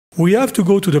we have to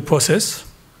go to the process,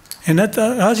 and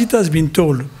as it has been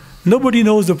told, nobody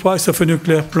knows the price of a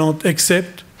nuclear plant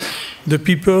except the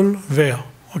people there,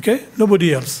 okay?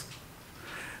 Nobody else.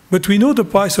 But we know the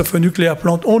price of a nuclear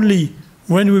plant only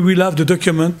when we will have the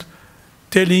document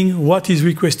telling what is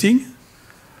requesting,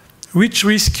 which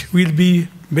risk will be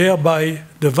bear by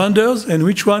the vendors, and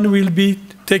which one will be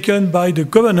taken by the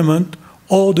government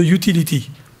or the utility.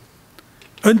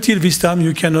 Until this time,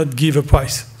 you cannot give a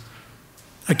price.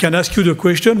 I can ask you the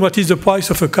question, what is the price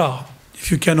of a car?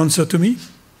 If you can answer to me?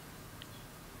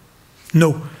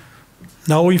 No.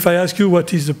 Now, if I ask you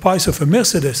what is the price of a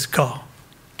Mercedes car,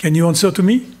 can you answer to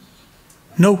me?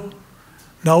 No.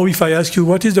 Now, if I ask you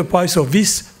what is the price of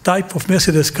this type of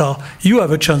Mercedes car, you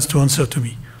have a chance to answer to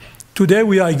me. Today,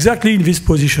 we are exactly in this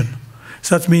position.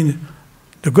 So that means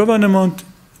the government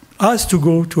has to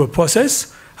go to a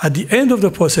process. At the end of the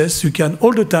process, you can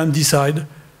all the time decide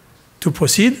to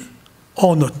proceed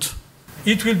or not.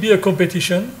 It will be a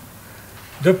competition.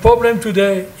 The problem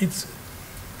today is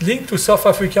linked to South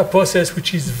Africa process,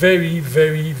 which is very,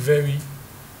 very, very,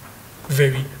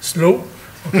 very slow.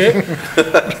 Okay?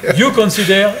 You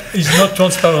consider it's not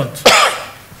transparent.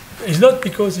 It's not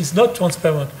because it's not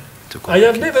transparent. I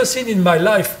have never seen in my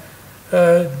life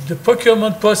the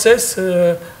procurement process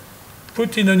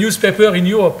put in a newspaper in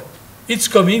Europe. It's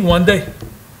coming one day.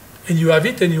 And you have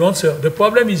it and you answer. The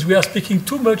problem is we are speaking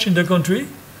too much in the country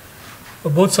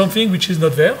about something which is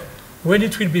not there. When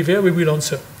it will be there, we will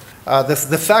answer.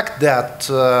 The fact that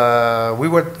we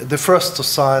were the first to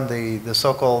sign the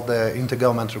so-called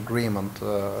intergovernmental agreement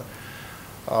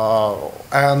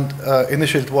and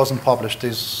initially it wasn't published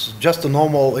is just a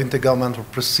normal intergovernmental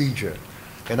procedure.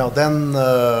 You know, then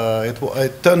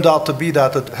it turned out to be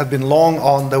that it had been long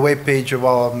on the web page of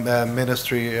our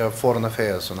Ministry of Foreign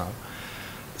Affairs. You know,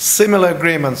 similar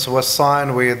agreements were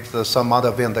signed with some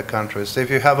other vendor countries. If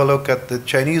you have a look at the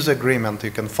Chinese agreement,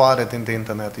 you can find it in the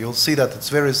internet. You'll see that it's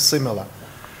very similar,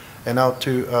 you know,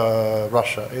 to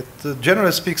Russia. It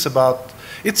generally speaks about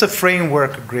it's a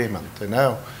framework agreement. You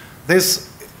know,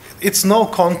 it's no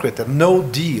concrete and no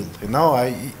deal. You know,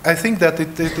 I think that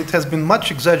it has been much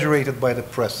exaggerated by the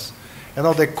press. You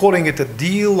know, they're calling it a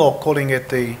deal or calling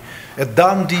it a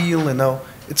done deal. You know,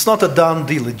 it's not a done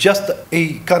deal. It's just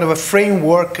a kind of a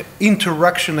framework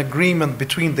interaction agreement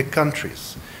between the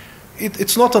countries.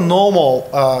 It's not a normal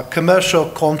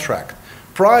commercial contract.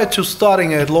 Prior to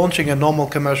starting and launching a normal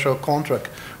commercial contract,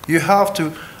 you have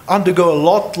to undergo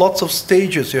lots of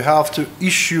stages. You have to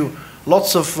issue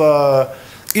lots of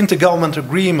intergovernmental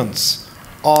agreements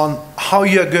on how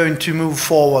you're going to move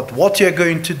forward, what you're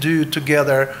going to do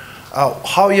together,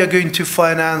 how you're going to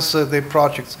finance the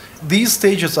projects. These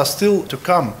stages are still to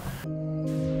come.